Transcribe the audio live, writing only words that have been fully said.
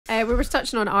We were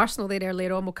touching on Arsenal there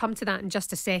earlier on. We'll come to that in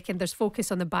just a second. There's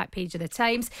focus on the back page of the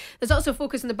Times. There's also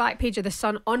focus on the back page of the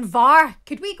Sun on VAR.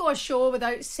 Could we go a show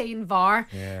without saying VAR?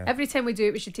 Yeah. Every time we do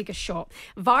it, we should take a shot.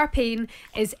 VAR pain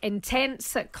is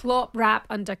intense. Klopp rap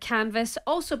under canvas.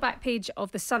 Also back page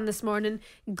of the Sun this morning.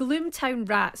 Gloomtown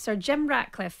rat Sir Jim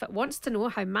Ratcliffe wants to know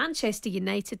how Manchester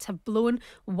United have blown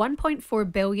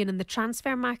 1.4 billion in the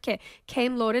transfer market.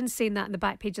 Ken Lawrence saying that in the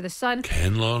back page of the Sun.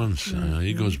 Ken Lawrence,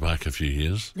 he goes back a few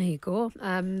years. There you go.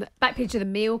 Back page of the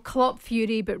Mail. Klopp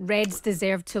fury, but Reds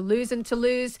deserve to lose. And to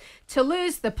lose,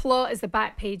 the plot is the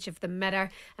back page of the Mirror,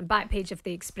 and back page of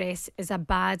the Express is a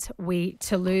bad way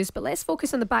to lose. But let's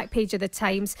focus on the back page of the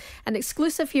Times. An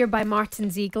exclusive here by Martin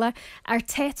Ziegler.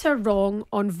 Arteta wrong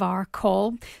on VAR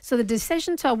call. So the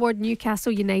decision to award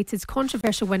Newcastle United's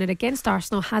controversial winner against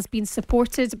Arsenal has been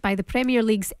supported by the Premier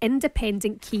League's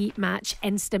independent key match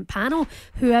instant panel.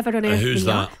 Whoever on earth who's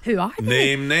they that? are. Who are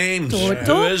they? Name names. Don't.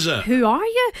 Who is it? Who are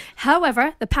you?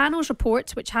 However, the panel's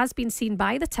report, which has been seen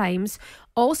by the Times,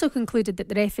 also concluded that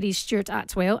the referees Stuart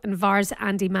Atwell and VAR's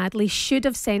Andy Madley should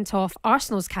have sent off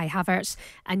Arsenal's Kai Havertz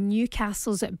and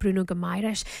Newcastle's Bruno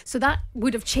Guimaraes. So that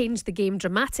would have changed the game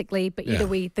dramatically, but either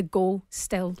way, the goal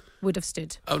still would have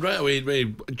stood. Right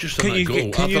away, just on that goal,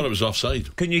 I thought it was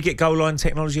offside. Can you get goal line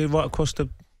technology right across the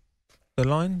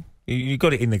line? You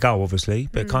got it in the goal, obviously,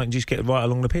 but can't you just get it right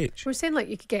along the pitch? We're saying like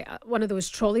you could get one of those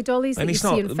trolley dollies and that it's you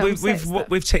not, see in film sets.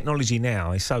 with technology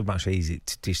now, it's so much easier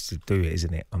to do it,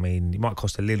 isn't it? I mean, it might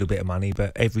cost a little bit of money,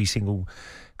 but every single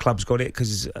club's got it,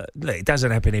 because it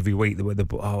doesn't happen every week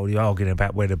that you're arguing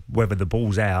about whether the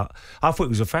ball's out. I thought it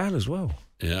was a foul as well.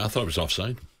 Yeah, I thought it was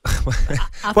offside.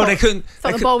 They couldn't.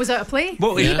 Thought the ball was out of play.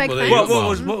 What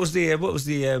was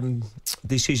the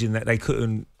decision that they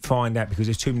couldn't find out because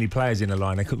there's too many players in the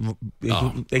line? They couldn't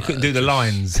do the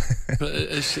lines. But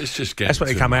it's just getting. That's what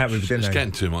they come out with, didn't they? It's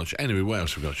getting too much. Anyway, what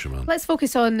else we got, Shebahn? Let's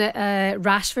focus on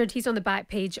Rashford. He's on the back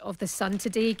page of the Sun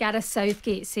today. Gareth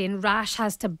Southgate saying Rash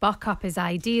has to buck up his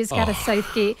ideas. Gareth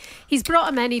Southgate, he's brought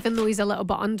him in even though he's a little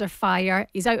bit under fire.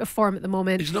 He's out of form at the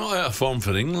moment. He's not out of form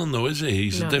for England though, is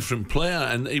he? He's a different player,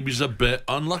 and he was a bit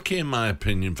unlucky in my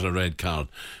opinion for a red card.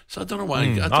 So I don't know why.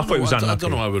 I thought he was unlucky. I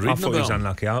don't know why we're reading I thought about he was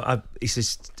unlucky.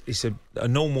 It's a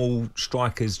normal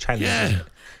striker's challenge. Isn't it?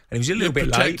 And he was a little bit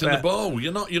late. Protecting the ball.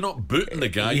 You're not booting the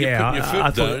guy. You're putting your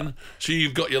foot down, so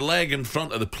you've got your leg in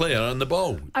front of the player and the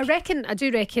ball. I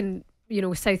do reckon.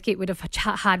 Southgate would have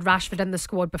had Rashford in the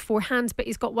squad beforehand, but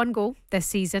he's got one goal this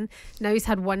season. Now he's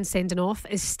had one sending off.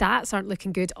 His stats aren't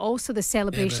looking good. Also, the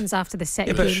celebrations after the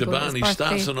City game. Shebahn, his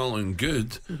stats are not looking good.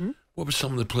 Mm-hmm. What were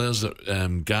some of the players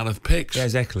that Gareth picks? Yeah,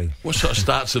 exactly. What sort of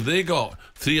stats have they got?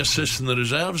 3 assists in the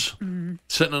reserves,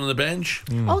 sitting on the bench.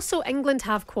 Also, England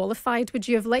have qualified. Would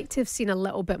you have liked to have seen a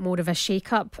little bit more of a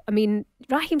shake-up? I mean,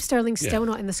 Raheem Sterling's still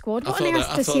not in the squad. What on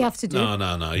earth does he have to do?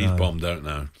 No, he's bombed out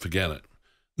now. Forget it.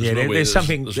 There's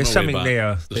something there.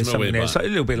 There's something there. It's a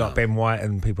little bit like Ben White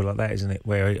and people like that, isn't it?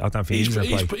 Where I don't think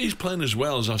he's playing as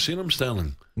well as I've seen him,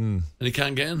 Sterling, and he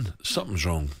can't get in. Something's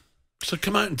wrong. So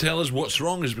come out and tell us what's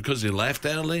wrong. Is it because he left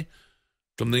early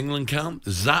from the England camp?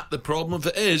 Is that the problem? If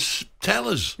it is, tell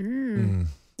us.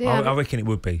 I reckon it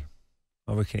would be.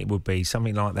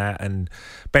 Something like that. And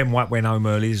Ben White went home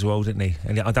early as well, didn't he?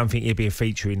 And I don't think he'd be a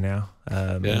feature in now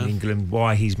in England.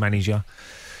 Why he's manager?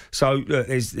 So look,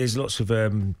 there's lots of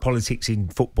politics in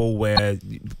football where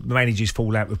managers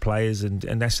fall out with players, and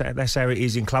that's how it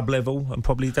is in club level, and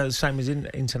probably the same as in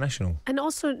international. And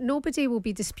also, nobody will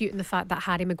be disputing the fact that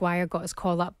Harry Maguire got his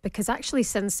call up, because actually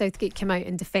since Southgate came out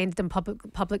and defended him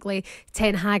publicly,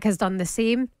 Ten Hag has done the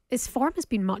same. His form has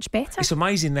been much better. It's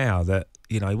amazing now that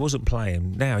he wasn't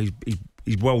playing. Now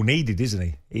he's well needed, isn't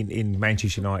he? In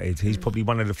Manchester United, he's probably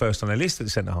one of the first on the list at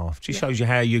centre half. Just shows you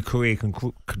how your career can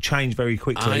change very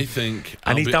quickly. I think,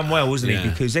 and he's done well, hasn't he?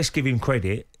 Because let's give him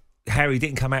credit. Harry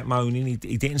didn't come out moaning. He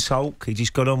didn't sulk. He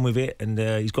just got on with it, and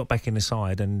he's got back in the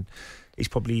side, and he's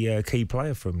probably a key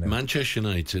player for him now. Manchester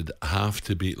United have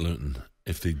to beat Luton.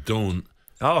 If they don't,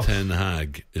 Ten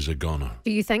Hag is a goner.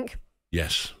 Do you think?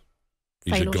 Yes.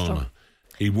 He's a goner.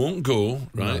 He won't go,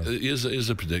 right? No. Here's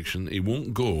a prediction. He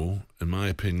won't go, in my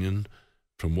opinion,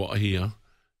 from what I hear,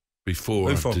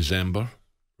 before December,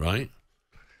 right?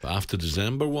 But after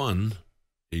December 1,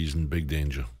 he's in big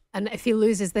danger. And if he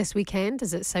loses this weekend,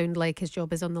 does it sound like his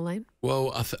job is on the line?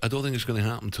 Well, I don't think it's going to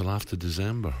happen until after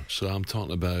December. So I'm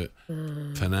talking about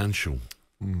financial.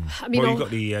 I mean,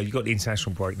 you got the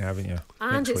international break now, haven't you?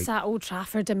 And it's at Old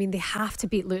Trafford. I mean, they have to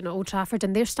beat Luton at Old Trafford,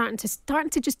 and they're starting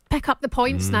to just pick up the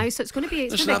points now. So it's going to be a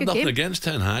good game. Nothing against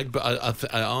Ten Hag, but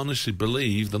I honestly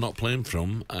believe they're not playing from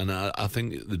him, and I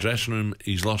think the dressing room,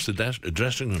 he's lost the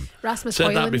dressing room. Rasmus Højlund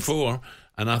said that before,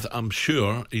 and I'm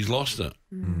sure he's lost it.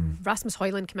 Rasmus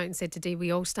Højlund came out and said today,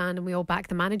 we all stand and we all back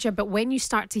the manager. But when you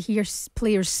start to hear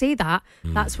players say that,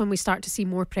 that's when we start to see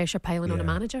more pressure piling on a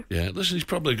manager. Yeah, listen, he's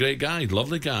probably a great guy,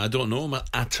 lovely guy. I don't know him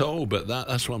at all, but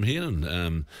that's what I'm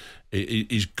hearing.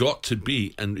 He's got to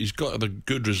be, and he's got to have a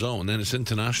good result, and then it's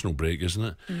international break, isn't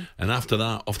it? And after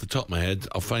that, off the top of my head,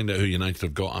 I'll find out who United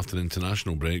have got after the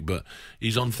international break, but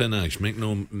he's on thin ice, make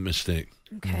no mistake.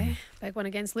 Okay, big one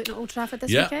against Luton at Old Trafford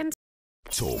this weekend.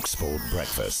 talkSPORT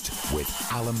Breakfast with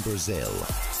Alan Brazil.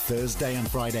 Thursday and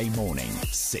Friday morning,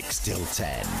 6 till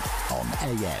 10. On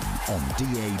AM, on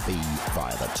DAB,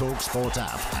 via the talkSPORT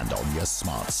app and on your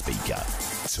smart speaker.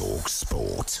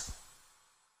 talkSPORT.